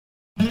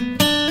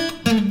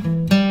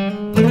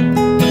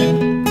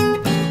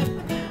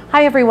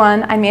Hi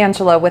everyone, I'm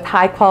Angela with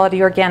High Quality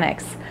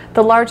Organics,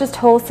 the largest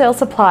wholesale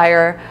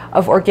supplier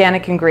of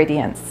organic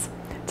ingredients.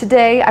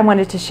 Today I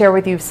wanted to share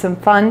with you some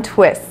fun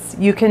twists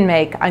you can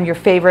make on your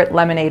favorite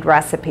lemonade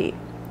recipe.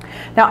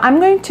 Now I'm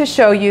going to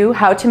show you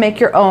how to make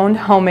your own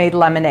homemade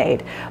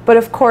lemonade, but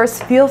of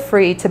course feel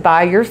free to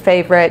buy your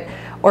favorite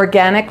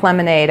organic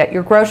lemonade at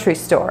your grocery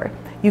store.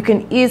 You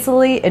can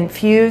easily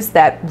infuse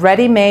that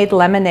ready-made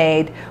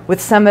lemonade with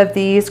some of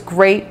these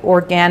great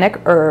organic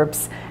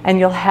herbs, and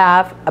you'll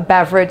have a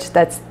beverage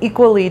that's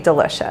equally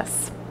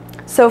delicious.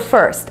 So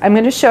first, I'm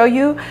going to show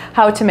you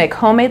how to make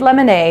homemade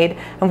lemonade,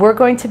 and we're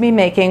going to be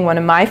making one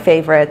of my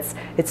favorites.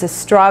 It's a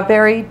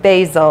strawberry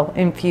basil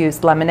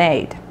infused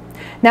lemonade.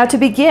 Now to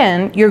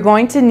begin, you're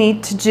going to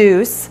need to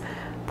juice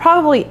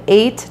probably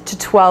 8 to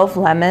 12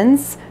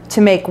 lemons to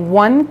make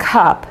 1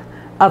 cup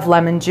of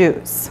lemon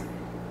juice.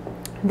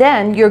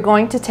 Then you're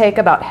going to take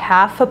about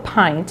half a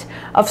pint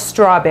of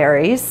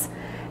strawberries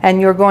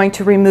and you're going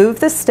to remove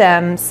the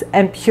stems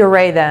and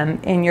puree them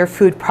in your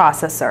food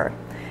processor.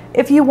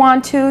 If you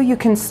want to, you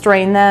can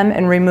strain them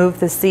and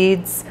remove the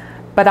seeds,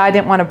 but I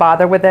didn't want to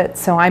bother with it,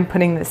 so I'm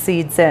putting the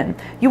seeds in.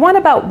 You want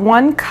about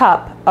 1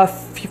 cup of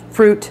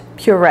fruit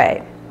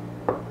puree.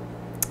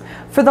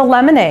 For the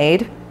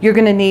lemonade, you're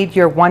going to need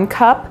your 1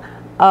 cup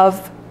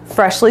of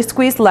freshly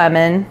squeezed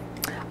lemon,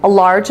 a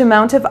large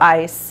amount of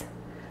ice,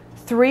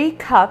 3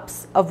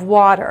 cups of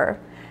water,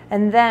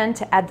 and then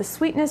to add the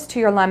sweetness to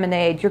your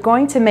lemonade, you're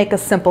going to make a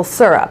simple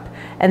syrup,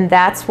 and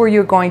that's where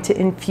you're going to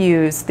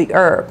infuse the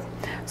herb.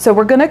 So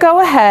we're going to go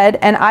ahead,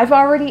 and I've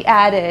already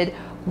added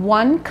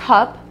 1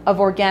 cup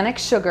of organic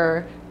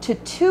sugar to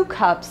 2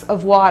 cups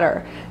of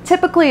water.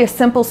 Typically a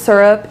simple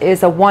syrup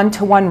is a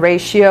 1-to-1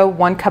 ratio,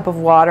 1 cup of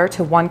water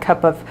to 1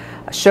 cup of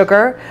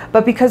sugar,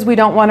 but because we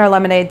don't want our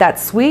lemonade that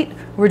sweet,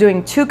 we're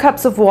doing 2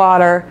 cups of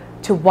water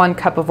to 1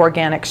 cup of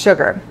organic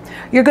sugar.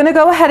 You're going to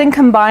go ahead and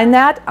combine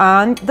that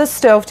on the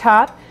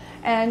stovetop,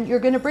 and you're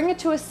going to bring it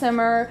to a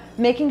simmer,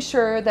 making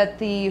sure that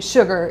the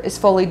sugar is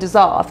fully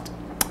dissolved.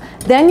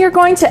 Then you're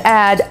going to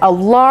add a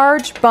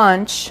large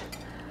bunch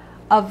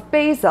of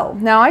basil.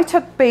 Now I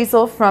took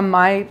basil from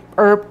my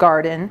herb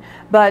garden,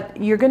 but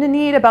you're going to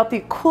need about the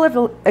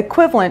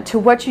equivalent to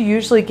what you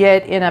usually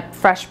get in a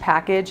fresh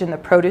package in the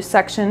produce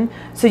section.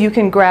 So you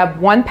can grab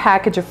 1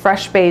 package of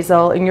fresh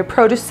basil in your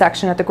produce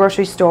section at the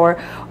grocery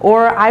store,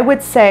 or I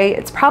would say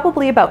it's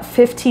probably about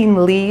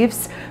 15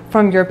 leaves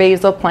from your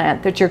basil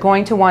plant that you're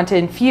going to want to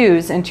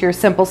infuse into your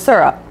simple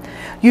syrup.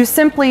 You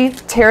simply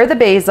tear the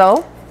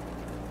basil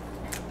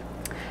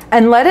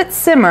and let it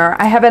simmer.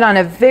 I have it on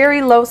a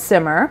very low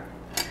simmer.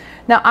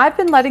 Now I've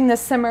been letting this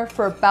simmer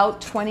for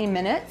about 20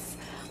 minutes.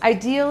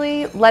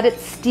 Ideally, let it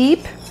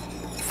steep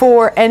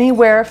for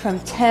anywhere from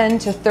 10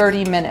 to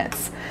 30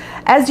 minutes.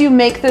 As you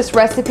make this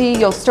recipe,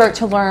 you'll start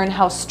to learn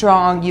how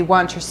strong you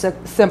want your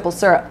simple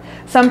syrup.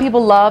 Some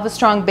people love a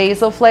strong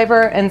basil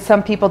flavor and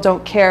some people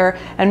don't care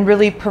and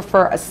really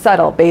prefer a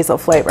subtle basil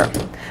flavor.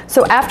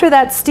 So after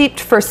that's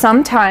steeped for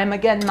some time,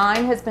 again,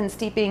 mine has been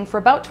steeping for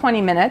about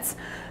 20 minutes,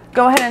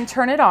 go ahead and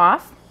turn it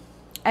off,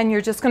 and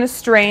you're just going to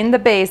strain the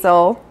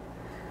basil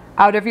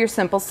out of your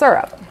simple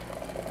syrup.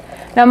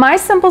 Now my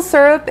simple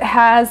syrup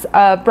has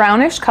a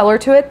brownish color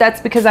to it.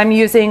 That's because I'm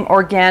using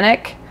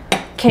organic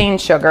cane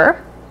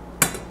sugar.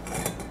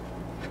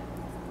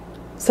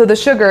 So the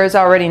sugar is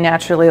already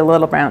naturally a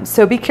little brown.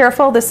 So be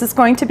careful, this is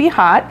going to be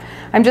hot.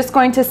 I'm just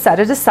going to set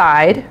it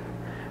aside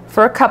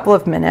for a couple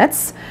of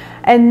minutes.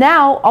 And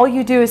now all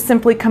you do is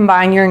simply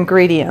combine your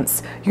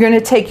ingredients. You're going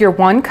to take your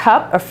 1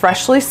 cup of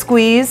freshly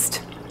squeezed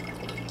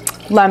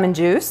lemon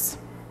juice.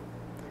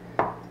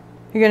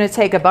 You're going to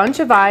take a bunch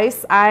of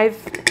ice.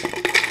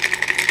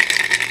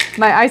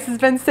 My ice has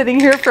been sitting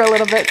here for a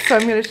little bit, so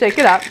I'm going to shake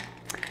it up.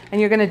 And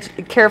you're going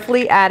to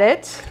carefully add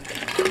it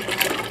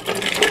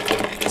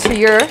to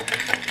your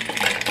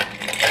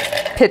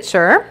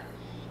pitcher.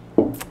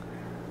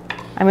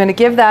 I'm going to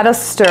give that a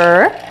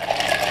stir.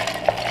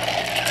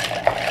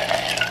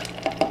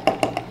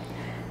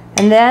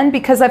 And then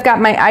because I've got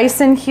my ice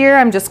in here,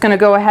 I'm just going to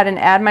go ahead and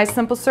add my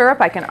simple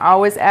syrup. I can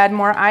always add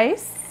more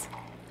ice.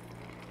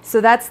 So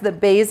that's the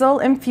basil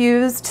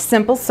infused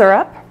simple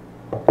syrup.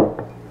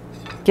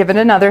 Give it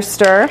another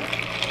stir.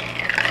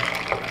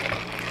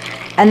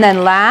 And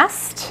then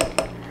last,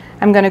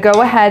 I'm going to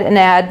go ahead and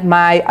add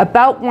my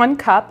about 1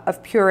 cup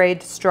of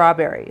pureed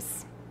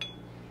strawberries.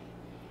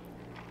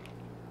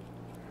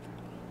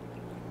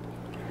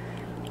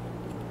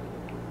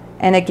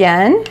 And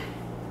again,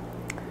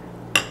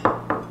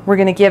 we're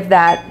going to give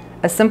that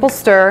a simple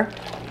stir,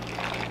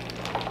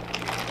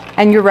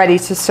 and you're ready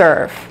to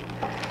serve.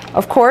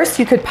 Of course,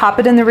 you could pop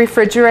it in the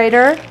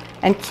refrigerator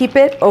and keep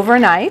it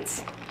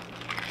overnight.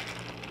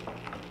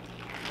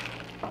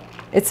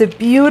 It's a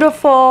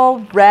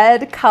beautiful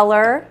red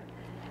color,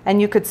 and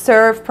you could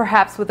serve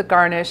perhaps with a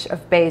garnish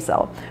of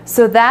basil.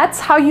 So that's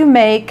how you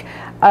make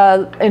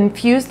an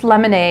infused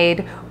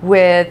lemonade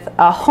with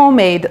a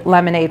homemade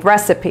lemonade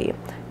recipe.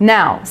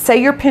 Now, say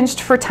you're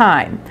pinched for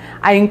time.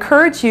 I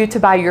encourage you to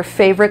buy your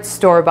favorite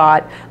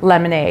store-bought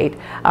lemonade.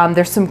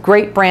 There's some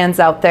great brands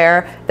out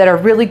there that are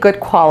really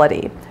good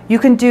quality. you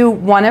can do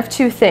one of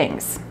two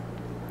things.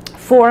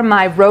 For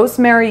my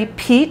rosemary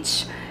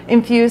peach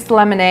infused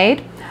lemonade,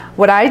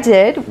 what I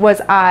did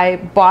was I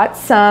bought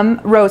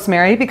some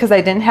rosemary because I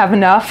didn't have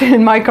enough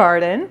in my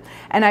garden,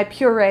 and I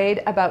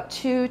pureed about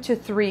 2 to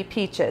 3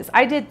 peaches.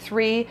 I did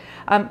 3.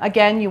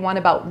 Again, you want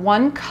about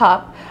 1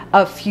 cup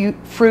of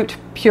fruit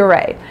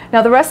puree.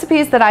 Now, the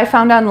recipes that I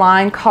found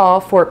online call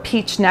for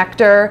peach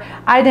nectar.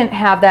 I didn't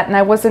have that, and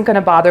I wasn't going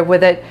to bother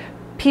with it.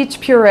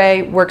 Peach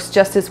puree works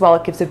just as well.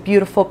 It gives a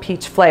beautiful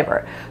peach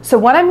flavor. So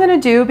what I'm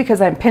going to do,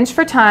 because I'm pinched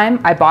for time,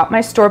 I bought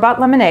my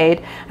store-bought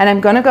lemonade, and I'm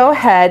going to go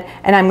ahead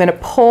and I'm going to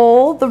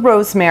pull the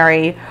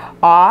rosemary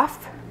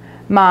off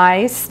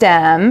my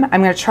stem.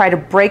 I'm going to try to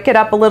break it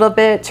up a little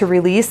bit to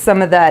release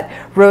some of that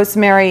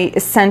rosemary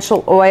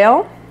essential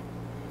oil.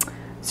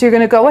 So you're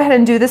going to go ahead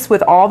and do this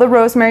with all the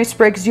rosemary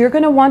sprigs. You're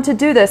going to want to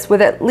do this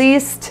with at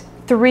least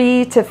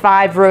 3 to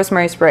 5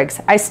 rosemary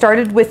sprigs. I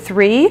started with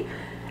 3.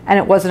 And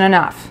it wasn't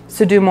enough,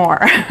 so do more.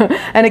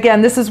 And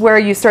again, this is where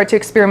you start to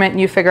experiment and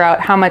you figure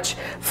out how much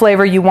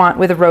flavor you want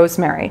with the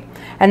rosemary.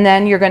 And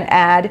then you're going to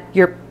add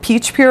your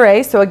peach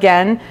puree. So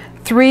again,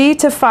 3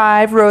 to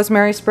 5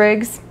 rosemary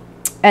sprigs,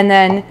 and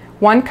then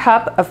 1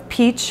 cup of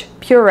peach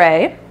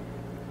puree.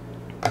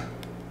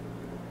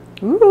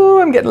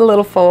 Ooh, I'm getting a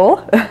little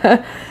full.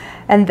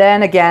 And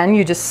then again,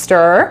 you just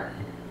stir.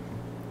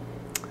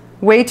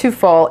 Way too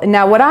full. And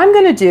now what I'm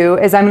going to do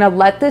is I'm going to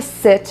let this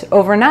sit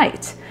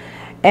overnight.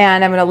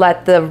 And I'm going to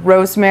let the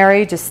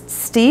rosemary just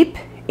steep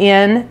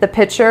in the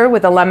pitcher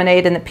with the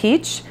lemonade and the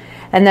peach.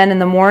 And then in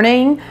the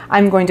morning,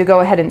 I'm going to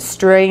go ahead and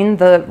strain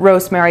the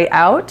rosemary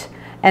out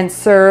and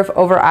serve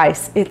over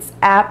ice. It's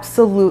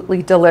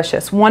absolutely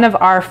delicious. One of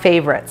our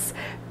favorites,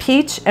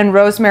 peach and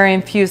rosemary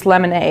infused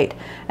lemonade.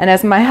 And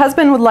as my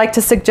husband would like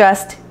to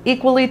suggest,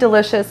 equally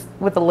delicious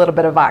with a little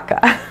bit of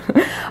vodka.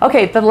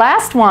 Okay, the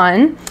last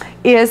one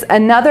is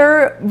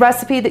another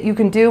recipe that you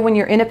can do when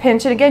you're in a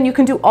pinch. And again, you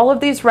can do all of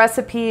these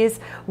recipes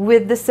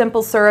with the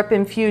simple syrup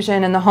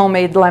infusion and the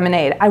homemade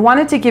lemonade. I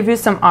wanted to give you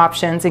some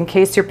options in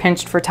case you're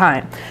pinched for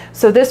time.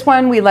 So this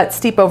one we let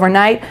steep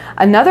overnight.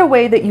 Another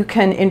way that you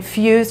can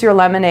infuse your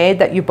lemonade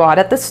that you bought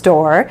at the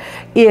store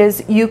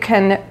is you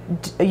can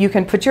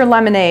put your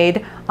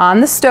lemonade on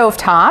the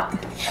stovetop,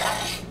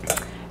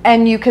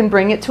 and you can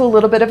bring it to a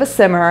little bit of a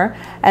simmer.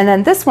 And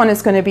then this one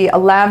is going to be a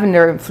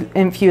lavender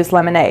infused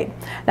lemonade.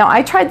 Now,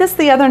 I tried this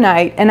the other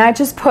night, and I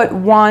just put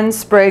 1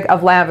 sprig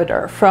of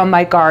lavender from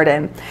my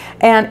garden,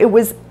 and it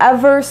was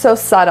ever so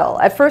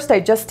subtle. At first, I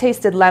just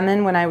tasted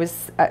lemon when I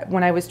was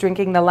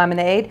drinking the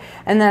lemonade,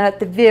 and then at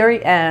the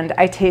very end,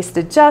 I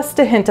tasted just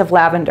a hint of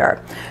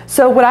lavender.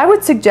 So what I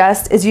would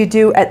suggest is you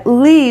do at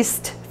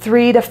least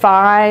 3 to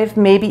 5,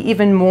 maybe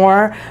even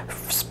more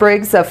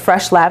sprigs of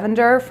fresh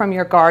lavender from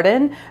your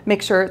garden.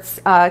 Make sure it's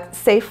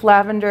safe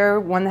lavender,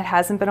 one that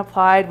hasn't been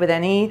applied with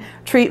any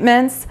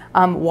treatments.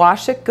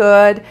 Wash it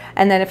good,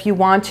 and then if you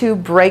want to,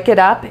 break it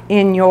up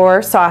in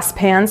your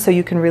saucepan so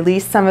you can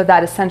release some of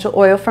that essential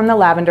oil from the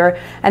lavender.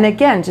 And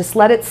again, just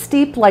let it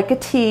steep like a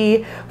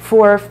tea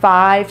for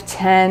 5,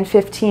 10,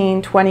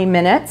 15, 20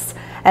 minutes,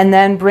 and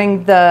then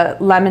bring the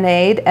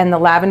lemonade and the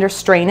lavender,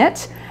 strain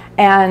it,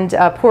 and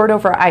pour it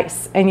over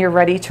ice, and you're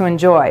ready to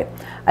enjoy.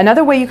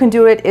 Another way you can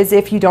do it is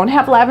if you don't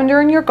have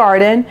lavender in your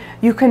garden,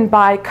 you can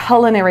buy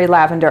culinary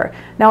lavender.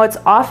 Now, it's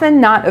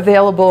often not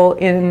available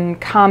in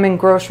common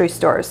grocery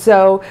stores,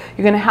 so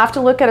you're going to have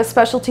to look at a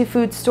specialty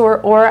food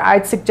store, or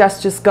I'd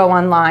suggest just go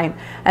online.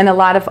 And a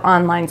lot of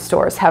online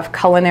stores have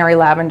culinary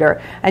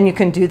lavender, and you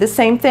can do the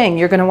same thing.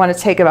 You're going to want to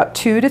take about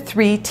 2 to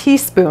 3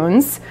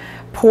 teaspoons,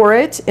 pour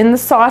it in the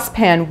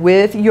saucepan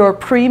with your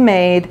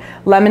pre-made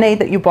lemonade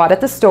that you bought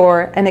at the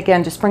store, and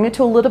again, just bring it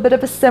to a little bit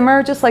of a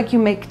simmer, just like you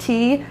make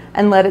tea,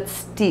 and let it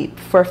steep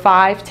for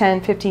 5,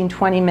 10, 15,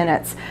 20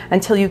 minutes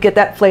until you get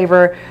that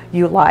flavor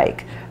you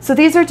like. So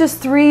these are just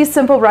 3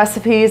 simple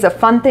recipes of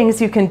fun things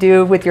you can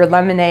do with your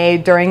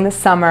lemonade during the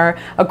summer,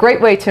 a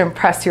great way to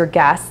impress your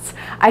guests.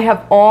 I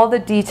have all the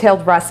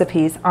detailed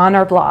recipes on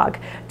our blog,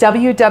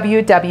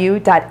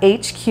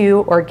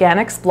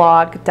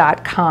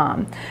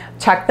 www.hqorganicsblog.com.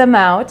 Check them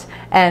out,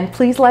 and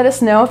please let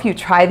us know if you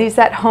try these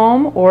at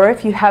home, or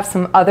if you have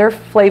some other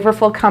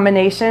flavorful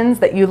combinations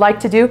that you like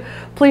to do,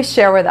 please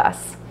share with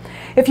us.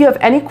 If you have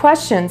any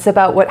questions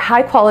about what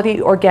high-quality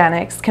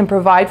organics can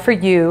provide for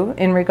you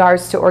in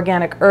regards to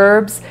organic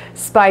herbs,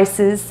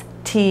 spices,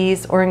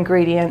 teas, or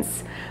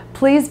ingredients,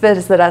 please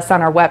visit us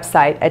on our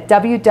website at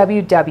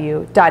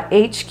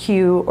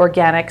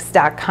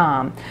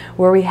www.hqorganics.com,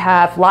 where we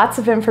have lots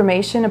of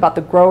information about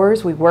the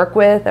growers we work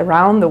with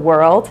around the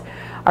world,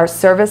 our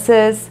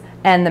services,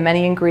 and the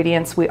many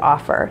ingredients we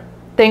offer.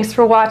 Thanks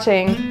for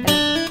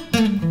watching.